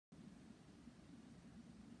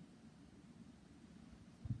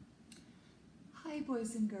Hi,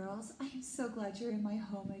 boys and girls. I am so glad you're in my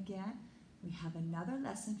home again. We have another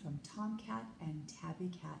lesson from Cat and Tabby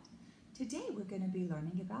Cat. Today we're going to be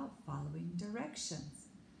learning about following directions.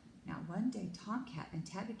 Now, one day Cat and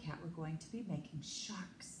Tabby Cat were going to be making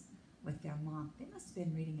sharks with their mom. They must have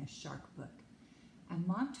been reading a shark book. And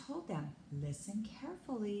Mom told them, listen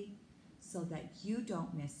carefully so that you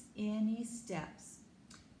don't miss any steps.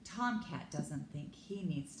 Cat doesn't think he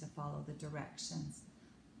needs to follow the directions.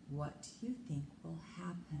 What do you think will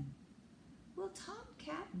happen? Will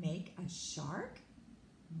Cat make a shark?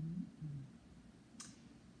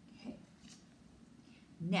 Okay.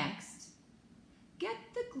 Next, get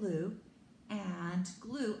the glue and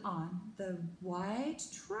glue on the white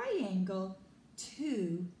triangle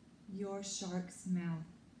to your shark's mouth.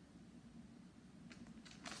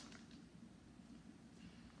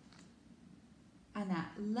 And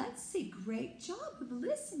let's see, great job of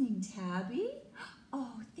listening, Tabby.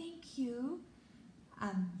 Oh, thank you.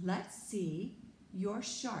 Let's see your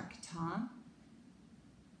shark, Tom.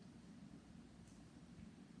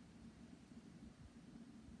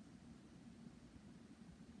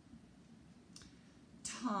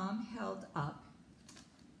 Tom held up.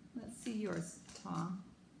 Let's see yours, Tom.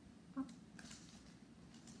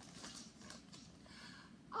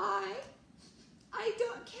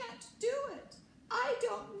 Can't do it. I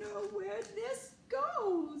don't know where this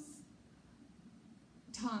goes.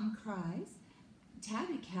 Tom cries.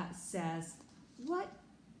 Tabby Cat says, what?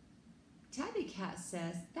 Tabby Cat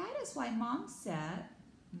says, that is why Mom said,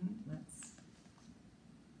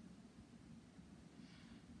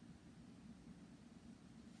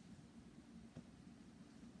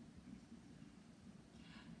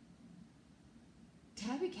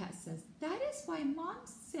 Tabby Cat says, that is why Mom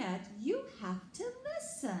said you have to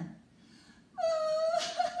listen.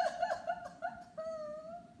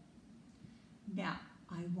 Now,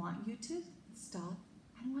 I want you to stop.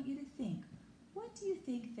 I want you to think. What do you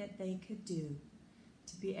think that they could do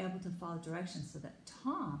to be able to follow directions so that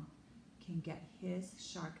Tom can get his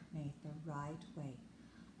shark made the right way?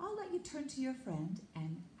 I'll let you turn to your friend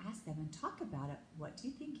and ask them and talk about it. What do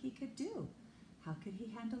you think he could do? How could he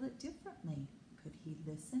handle it differently? Could he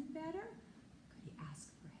listen better? Could he ask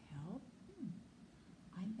for help?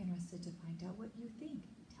 I'm interested to find out what you think.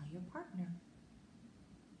 Tell your partner.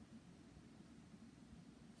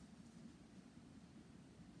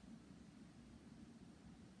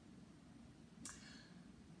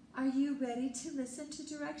 Are you ready to listen to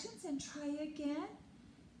directions and try again?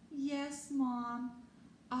 Yes, Mom.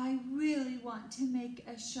 I really want to make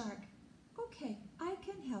a shark. Okay, I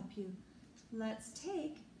can help you. Let's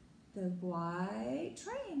take the white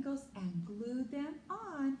triangles and glue them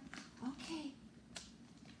on. Okay.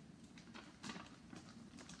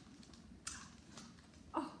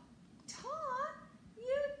 Oh, Tom,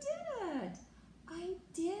 you did it. I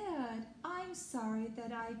did. I'm sorry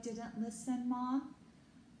that I didn't listen, Mom.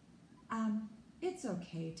 It's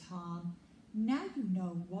okay, Tom. Now you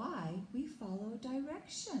know why we follow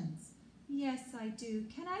directions. Yes, I do.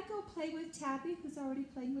 Can I go play with Tabby, who's already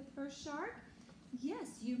playing with her shark? Yes,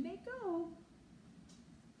 you may go.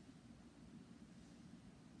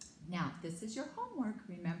 Now, this is your homework.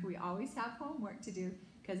 Remember, we always have homework to do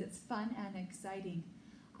because it's fun and exciting.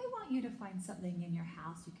 I want you to find something in your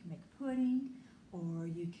house. You can make pudding or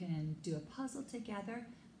you can do a puzzle together,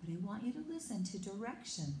 but I want you to listen to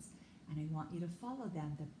directions and I want you to follow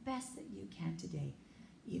them the best that you can today.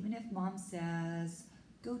 Even if Mom says,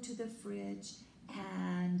 go to the fridge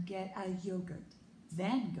and get a yogurt.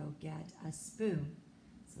 Then go get a spoon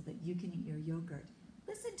so that you can eat your yogurt.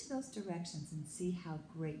 Listen to those directions and see how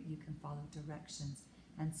great you can follow directions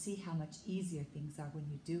and see how much easier things are when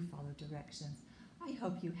you do follow directions. I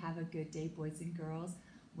hope you have a good day, boys and girls.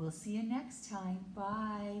 We'll see you next time.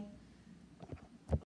 Bye.